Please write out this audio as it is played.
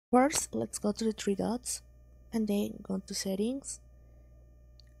First, let's go to the three dots and then go to settings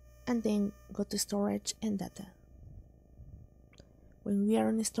and then go to storage and data. When we are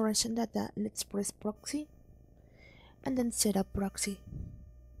on storage and data, let's press proxy and then set up proxy.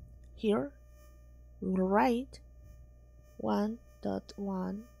 Here we will write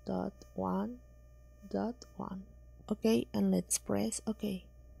 1.1.1.1. Okay, and let's press OK.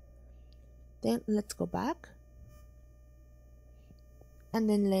 Then let's go back and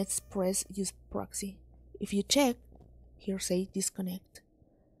then let's press use proxy. If you check, here say disconnect.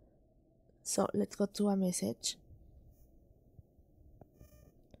 So let's go to a message,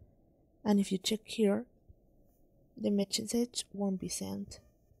 and if you check here, the message won't be sent.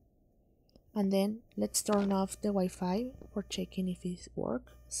 And then let's turn off the Wi-Fi for checking if it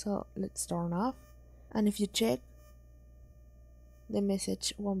works. So let's turn off, and if you check, the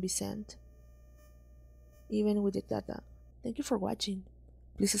message won't be sent even with the data. Thank you for watching.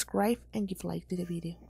 Please subscribe and give like to the video.